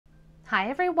Hi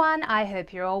everyone, I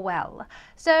hope you're all well.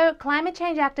 So, climate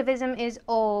change activism is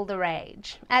all the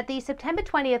rage. At the September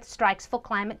 20th strikes for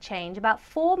climate change, about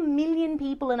 4 million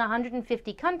people in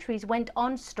 150 countries went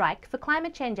on strike for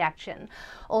climate change action.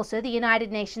 Also, the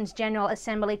United Nations General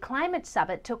Assembly Climate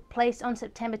Summit took place on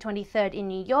September 23rd in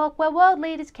New York, where world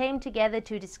leaders came together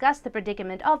to discuss the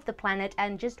predicament of the planet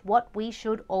and just what we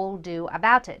should all do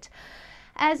about it.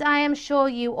 As I am sure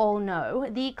you all know,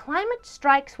 the climate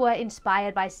strikes were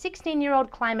inspired by 16-year-old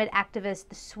climate activist,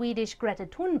 the Swedish Greta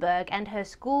Thunberg, and her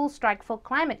school strike for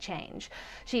climate change.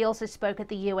 She also spoke at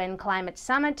the UN Climate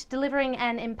Summit, delivering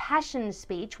an impassioned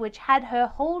speech which had her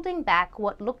holding back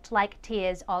what looked like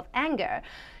tears of anger.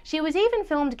 She was even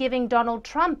filmed giving Donald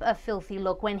Trump a filthy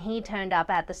look when he turned up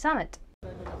at the summit.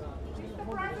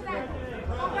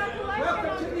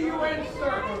 Welcome to the UN,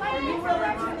 sir.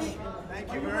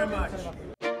 Thank you very much.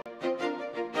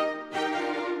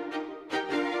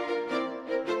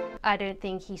 I don't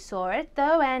think he saw it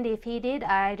though, and if he did,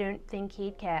 I don't think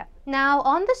he'd care. Now,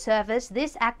 on the surface,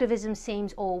 this activism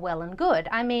seems all well and good.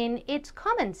 I mean, it's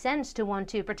common sense to want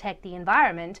to protect the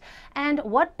environment, and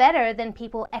what better than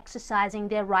people exercising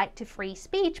their right to free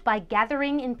speech by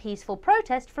gathering in peaceful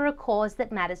protest for a cause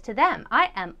that matters to them. I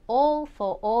am all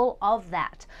for all of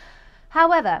that.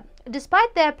 However,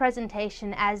 despite their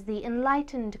presentation as the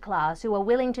enlightened class who are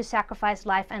willing to sacrifice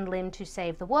life and limb to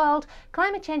save the world,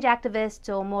 climate change activists,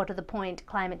 or more to the point,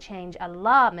 climate change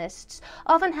alarmists,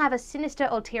 often have a sinister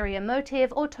ulterior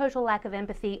motive or total lack of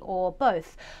empathy, or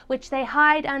both, which they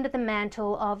hide under the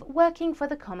mantle of working for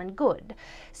the common good.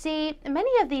 See,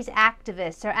 many of these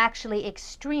activists are actually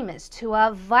extremists who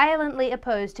are violently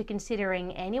opposed to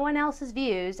considering anyone else's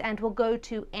views and will go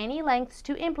to any lengths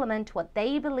to implement what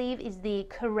they believe is the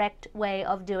correct way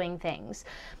of doing things.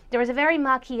 There is a very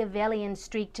Machiavellian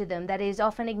streak to them that is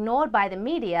often ignored by the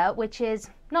media, which is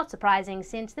not surprising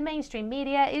since the mainstream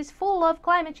media is full of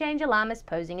climate change alarmists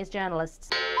posing as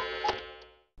journalists.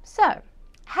 So,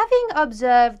 having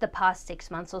observed the past 6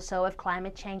 months or so of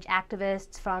climate change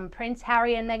activists, from Prince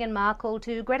Harry and Meghan Markle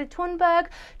to Greta Thunberg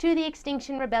to the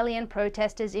Extinction Rebellion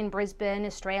protesters in Brisbane,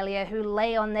 Australia, who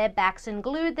lay on their backs and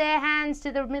glued their hands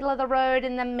to the middle of the road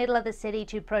in the middle of the city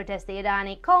to protest the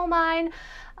Adani coal mine,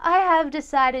 I have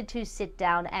decided to sit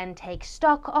down and take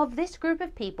stock of this group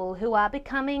of people who are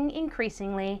becoming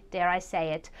increasingly, dare I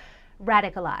say it,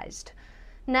 radicalized.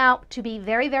 Now, to be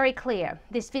very, very clear,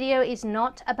 this video is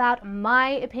not about my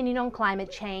opinion on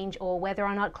climate change or whether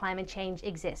or not climate change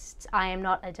exists. I am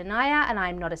not a denier and I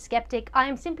am not a skeptic. I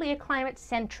am simply a climate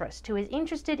centrist who is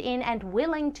interested in and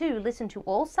willing to listen to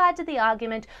all sides of the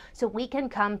argument so we can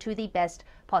come to the best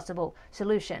possible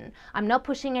solution. I'm not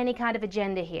pushing any kind of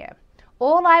agenda here.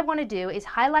 All I want to do is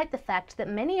highlight the fact that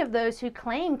many of those who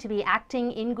claim to be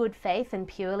acting in good faith and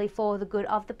purely for the good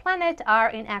of the planet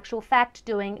are in actual fact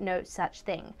doing no such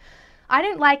thing. I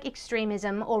don't like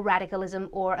extremism or radicalism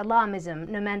or alarmism,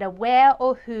 no matter where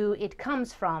or who it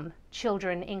comes from,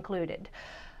 children included.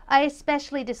 I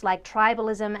especially dislike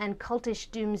tribalism and cultish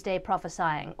doomsday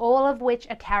prophesying, all of which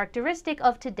are characteristic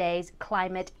of today's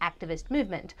climate activist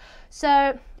movement. So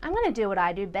I'm going to do what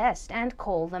I do best and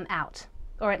call them out.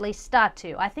 Or at least start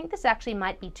to. I think this actually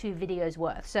might be 2 videos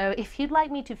worth, so if you'd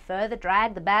like me to further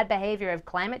drag the bad behavior of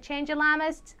climate change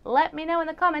alarmists, let me know in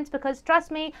the comments, because trust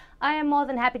me, I am more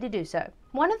than happy to do so.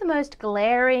 One of the most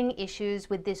glaring issues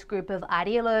with this group of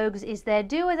ideologues is their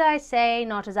do as I say,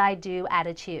 not as I do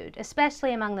attitude,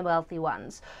 especially among the wealthy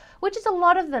ones. Which is a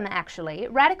lot of them actually.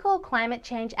 Radical climate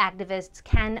change activists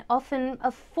can often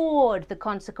afford the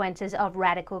consequences of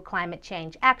radical climate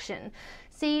change action.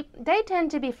 See, they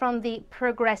tend to be from the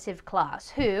progressive class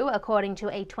who, according to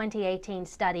a 2018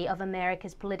 study of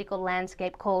America's political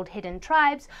landscape called Hidden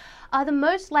Tribes, are the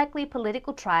most likely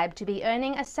political tribe to be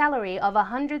earning a salary of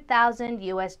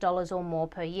 $100,000 or more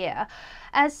per year.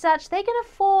 As such, they can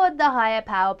afford the higher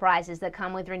power prices that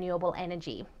come with renewable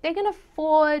energy. They can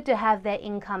afford to have their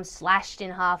income slashed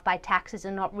in half by taxes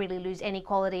and not really lose any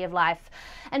quality of life.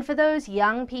 And for those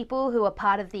young people who are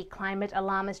part of the climate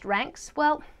alarmist ranks,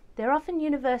 well, they're often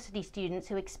university students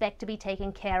who expect to be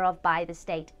taken care of by the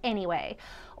state anyway.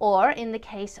 Or, in the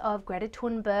case of Greta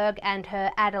Thunberg and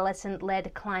her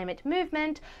adolescent-led climate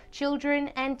movement, children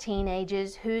and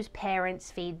teenagers whose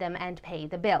parents feed them and pay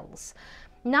the bills.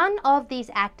 None of these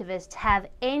activists have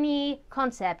any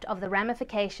concept of the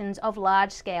ramifications of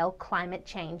large-scale climate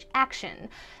change action.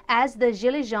 As the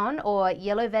Gilets jaunes, or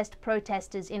yellow vest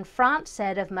protesters in France,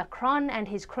 said of Macron and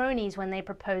his cronies when they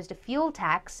proposed a fuel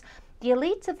tax, The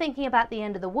elites are thinking about the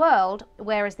end of the world,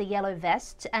 whereas the yellow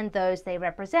vests and those they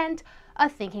represent are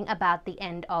thinking about the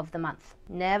end of the month.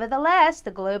 Nevertheless,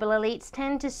 the global elites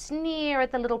tend to sneer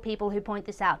at the little people who point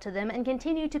this out to them and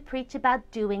continue to preach about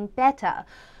doing better,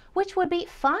 which would be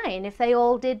fine if they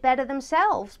all did better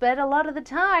themselves, but a lot of the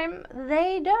time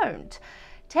they don't.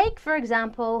 Take, for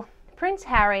example, Prince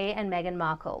Harry and Meghan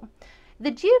Markle. The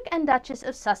Duke and Duchess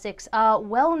of Sussex are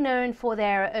well known for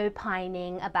their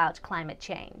opining about climate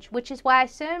change, which is why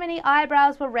so many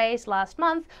eyebrows were raised last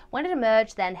month when it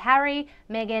emerged that Harry,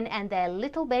 Meghan and their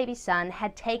little baby son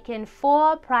had taken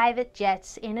 4 private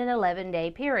jets in an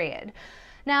 11-day period.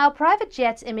 Now, private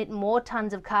jets emit more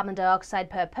tons of carbon dioxide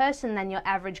per person than your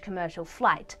average commercial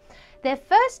flight. Their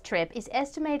first trip is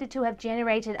estimated to have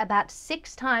generated about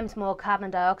 6 times more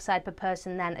carbon dioxide per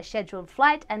person than a scheduled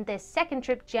flight, and their second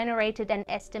trip generated an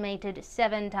estimated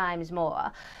 7 times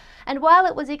more. And while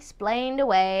it was explained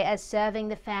away as serving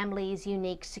the family's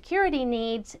unique security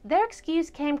needs, their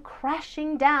excuse came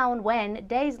crashing down when,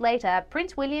 days later,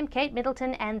 Prince William, Kate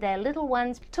Middleton and their little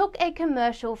ones took a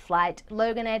commercial flight,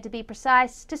 Loganair to be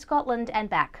precise, to Scotland and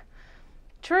back.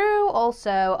 True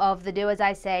also of the do as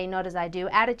I say, not as I do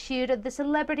attitude of the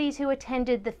celebrities who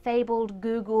attended the fabled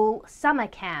Google Summer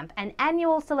Camp, an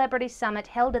annual celebrity summit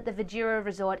held at the Vajura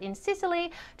Resort in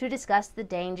Sicily to discuss the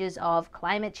dangers of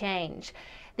climate change.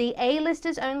 The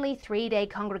A-listers only 3-day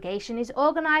congregation is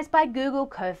organized by Google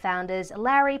co-founders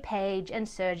Larry Page and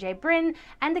Sergey Brin,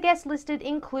 and the guests listed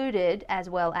included, as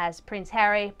well as Prince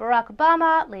Harry, Barack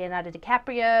Obama, Leonardo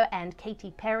DiCaprio and Katy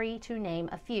Perry, to name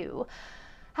a few.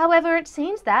 However, it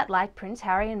seems that, like Prince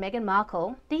Harry and Meghan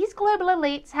Markle, these global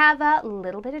elites have a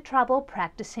little bit of trouble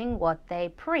practicing what they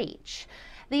preach.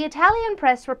 The Italian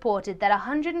press reported that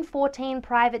 114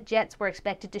 private jets were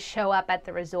expected to show up at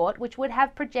the resort, which would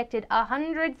have projected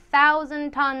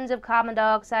 100,000 tons of carbon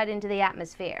dioxide into the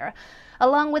atmosphere.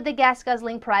 Along with the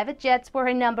gas-guzzling private jets were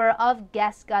a number of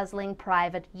gas-guzzling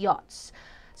private yachts.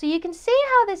 So you can see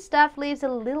how this stuff leaves a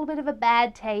little bit of a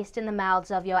bad taste in the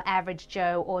mouths of your average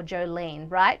Joe or Jolene,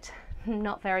 right?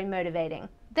 Not very motivating.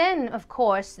 Then, of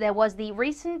course, there was the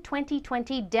recent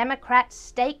 2020 Democrat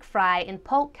steak fry in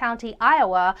Polk County,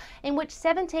 Iowa, in which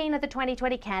 17 of the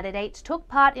 2020 candidates took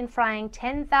part in frying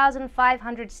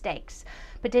 10,500 steaks.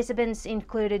 Participants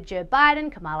included Joe Biden,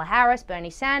 Kamala Harris, Bernie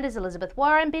Sanders, Elizabeth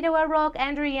Warren, Beto O'Rourke,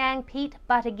 Andrew Yang, Pete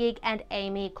Buttigieg, and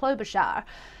Amy Klobuchar.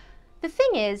 The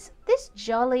thing is, this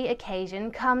jolly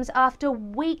occasion comes after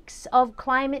weeks of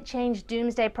climate change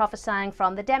doomsday prophesying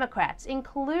from the Democrats,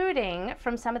 including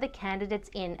from some of the candidates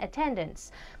in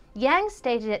attendance. Yang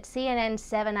stated at CNN's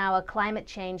 7-hour climate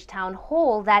change town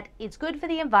hall that it's good for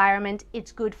the environment,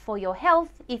 it's good for your health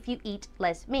if you eat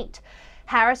less meat.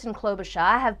 Harris and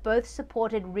Klobuchar have both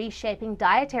supported reshaping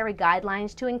dietary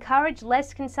guidelines to encourage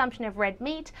less consumption of red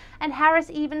meat, and Harris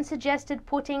even suggested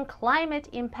putting climate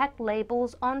impact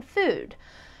labels on food.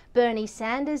 Bernie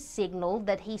Sanders signaled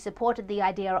that he supported the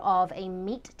idea of a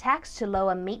meat tax to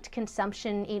lower meat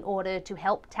consumption in order to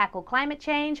help tackle climate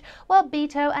change, while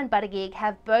Beto and Buttigieg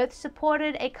have both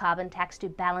supported a carbon tax to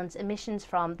balance emissions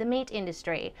from the meat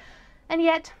industry. And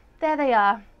yet, there they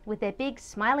are, with their big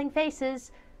smiling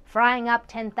faces, frying up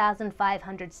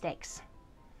 10,500 steaks.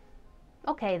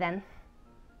 Okay then.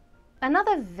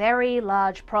 Another very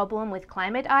large problem with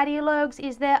climate ideologues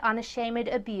is their unashamed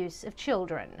abuse of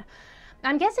children.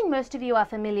 I'm guessing most of you are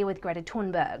familiar with Greta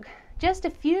Thunberg. Just a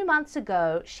few months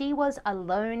ago, she was a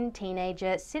lone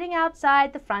teenager sitting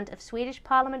outside the front of Swedish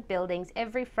Parliament buildings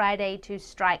every Friday to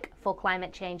strike for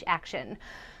climate change action.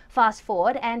 Fast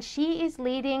forward, and she is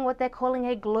leading what they're calling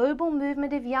a global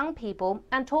movement of young people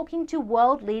and talking to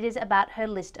world leaders about her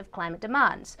list of climate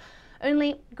demands.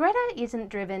 Only Greta isn't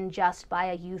driven just by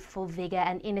a youthful vigor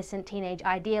and innocent teenage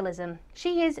idealism.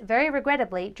 She is, very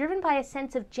regrettably, driven by a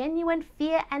sense of genuine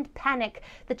fear and panic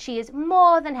that she is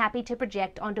more than happy to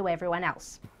project onto everyone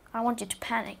else. I want you to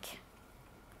panic.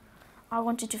 I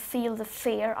want you to feel the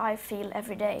fear I feel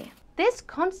every day. This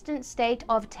constant state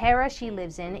of terror she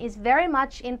lives in is very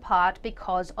much in part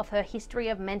because of her history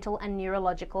of mental and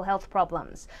neurological health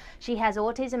problems. She has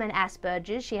autism and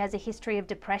Asperger's, she has a history of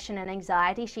depression and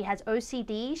anxiety, she has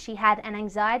OCD, she had an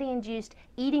anxiety-induced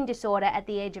eating disorder at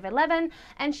the age of 11,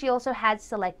 and she also had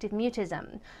selective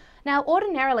mutism. Now,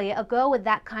 ordinarily, a girl with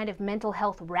that kind of mental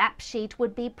health rap sheet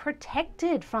would be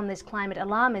protected from this climate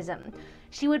alarmism.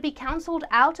 She would be counseled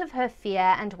out of her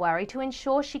fear and worry to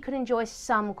ensure she could enjoy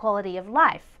some quality of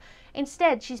life.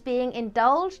 Instead, she's being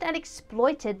indulged and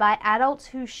exploited by adults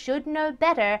who should know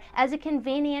better as a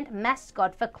convenient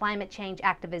mascot for climate change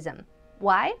activism.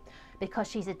 Why? Because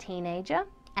she's a teenager?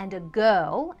 and a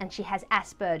girl, and she has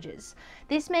Asperger's.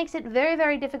 This makes it very,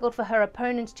 very difficult for her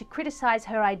opponents to criticize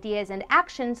her ideas and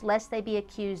actions lest they be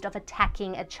accused of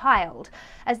attacking a child.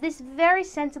 As this very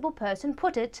sensible person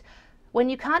put it, when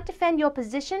you can't defend your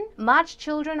position, march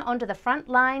children onto the front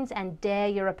lines and dare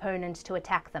your opponents to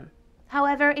attack them.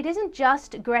 However, it isn't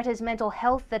just Greta's mental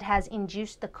health that has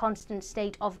induced the constant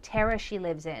state of terror she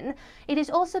lives in. It is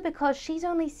also because she's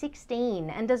only 16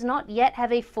 and does not yet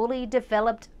have a fully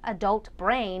developed adult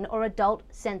brain or adult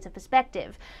sense of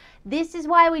perspective. This is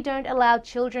why we don't allow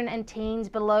children and teens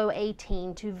below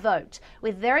 18 to vote.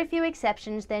 With very few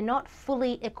exceptions, they're not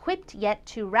fully equipped yet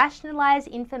to rationalize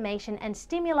information and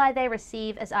stimuli they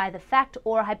receive as either fact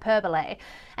or hyperbole.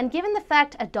 And given the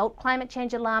fact adult climate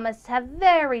change alarmists have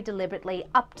very deliberately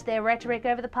upped their rhetoric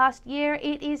over the past year,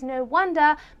 it is no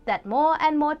wonder that more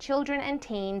and more children and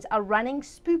teens are running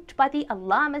spooked by the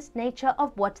alarmist nature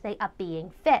of what they are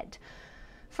being fed.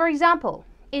 For example,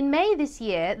 in May this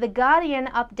year, The Guardian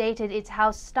updated its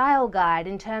house style guide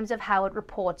in terms of how it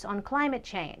reports on climate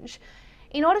change.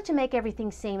 In order to make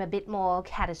everything seem a bit more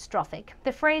catastrophic,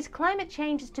 the phrase climate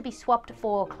change is to be swapped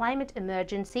for climate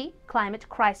emergency, climate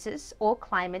crisis, or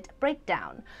climate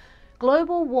breakdown.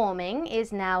 Global warming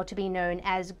is now to be known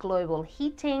as global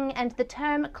heating, and the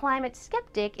term climate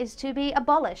skeptic is to be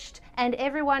abolished, and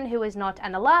everyone who is not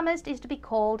an alarmist is to be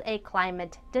called a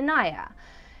climate denier.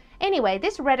 Anyway,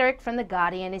 this rhetoric from The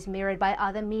Guardian is mirrored by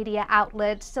other media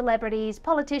outlets, celebrities,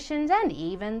 politicians, and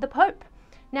even the Pope.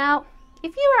 Now,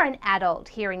 if you are an adult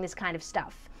hearing this kind of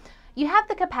stuff, you have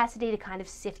the capacity to kind of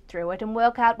sift through it and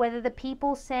work out whether the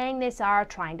people saying this are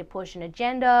trying to push an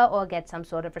agenda or get some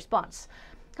sort of response.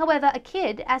 However, a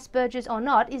kid, Asperger's or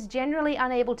not, is generally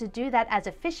unable to do that as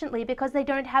efficiently because they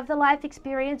don't have the life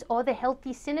experience or the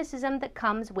healthy cynicism that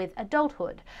comes with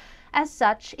adulthood. As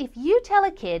such, if you tell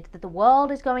a kid that the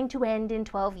world is going to end in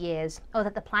 12 years, or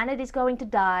that the planet is going to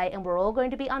die and we're all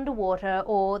going to be underwater,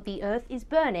 or the earth is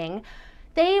burning,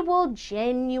 they will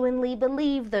genuinely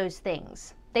believe those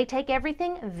things. They take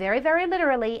everything very, very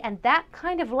literally, and that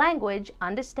kind of language,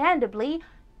 understandably,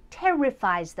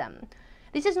 terrifies them.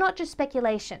 This is not just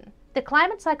speculation. The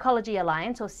Climate Psychology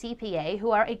Alliance, or CPA,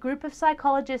 who are a group of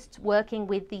psychologists working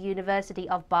with the University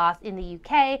of Bath in the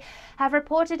UK, have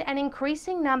reported an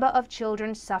increasing number of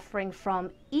children suffering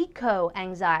from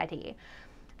eco-anxiety.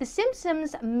 The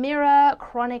symptoms mirror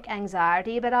chronic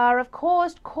anxiety, but are of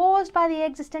course caused by the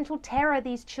existential terror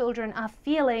these children are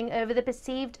feeling over the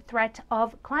perceived threat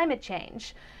of climate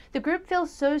change. The group feels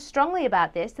so strongly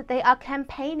about this that they are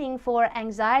campaigning for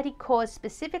anxiety caused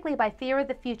specifically by fear of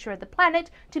the future of the planet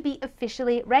to be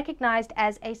officially recognized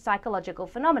as a psychological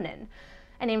phenomenon.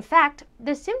 And in fact,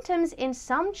 the symptoms in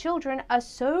some children are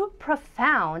so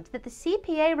profound that the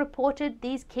CPA reported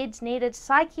these kids needed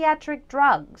psychiatric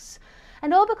drugs.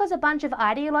 And all because a bunch of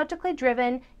ideologically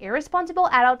driven, irresponsible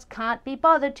adults can't be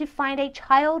bothered to find a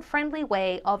child-friendly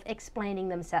way of explaining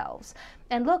themselves.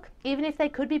 And look, even if they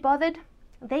could be bothered,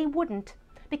 they wouldn't,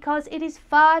 because it is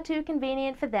far too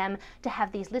convenient for them to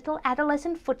have these little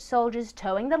adolescent foot soldiers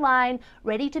towing the line,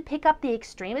 ready to pick up the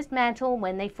extremist mantle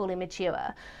when they fully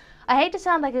mature. I hate to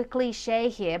sound like a cliche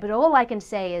here, but all I can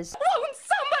say is, won't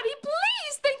somebody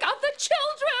please think of the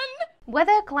children?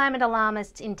 Whether climate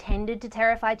alarmists intended to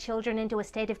terrify children into a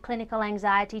state of clinical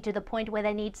anxiety to the point where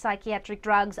they need psychiatric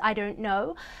drugs, I don't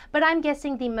know, but I'm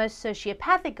guessing the most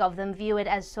sociopathic of them view it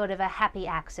as sort of a happy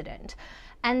accident.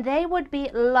 And they would be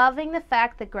loving the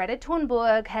fact that Greta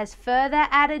Thunberg has further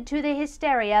added to the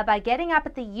hysteria by getting up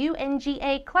at the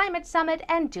UNGA Climate Summit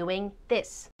and doing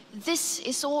this. This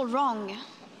is all wrong.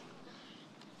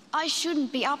 I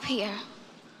shouldn't be up here.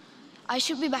 I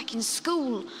should be back in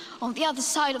school on the other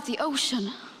side of the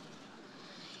ocean.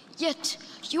 Yet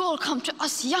you all come to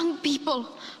us young people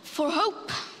for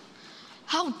hope.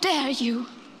 How dare you?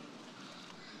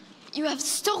 You have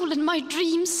stolen my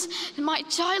dreams and my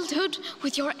childhood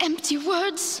with your empty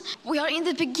words. We are in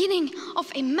the beginning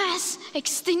of a mass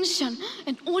extinction,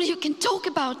 and all you can talk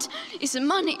about is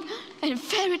money and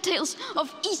fairy tales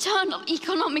of eternal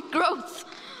economic growth.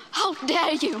 How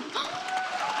dare you?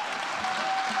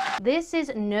 This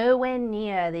is nowhere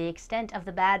near the extent of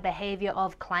the bad behavior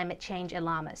of climate change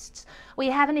alarmists. We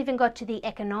haven't even got to the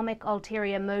economic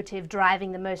ulterior motive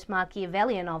driving the most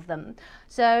Machiavellian of them.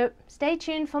 So stay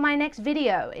tuned for my next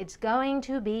video. It's going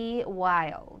to be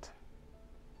wild.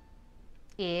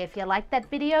 If you liked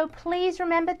that video, please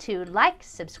remember to like,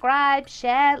 subscribe,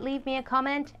 share, leave me a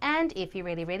comment, and if you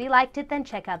really liked it, then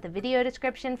check out the video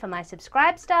description for my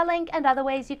subscribe star link and other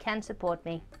ways you can support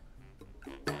me.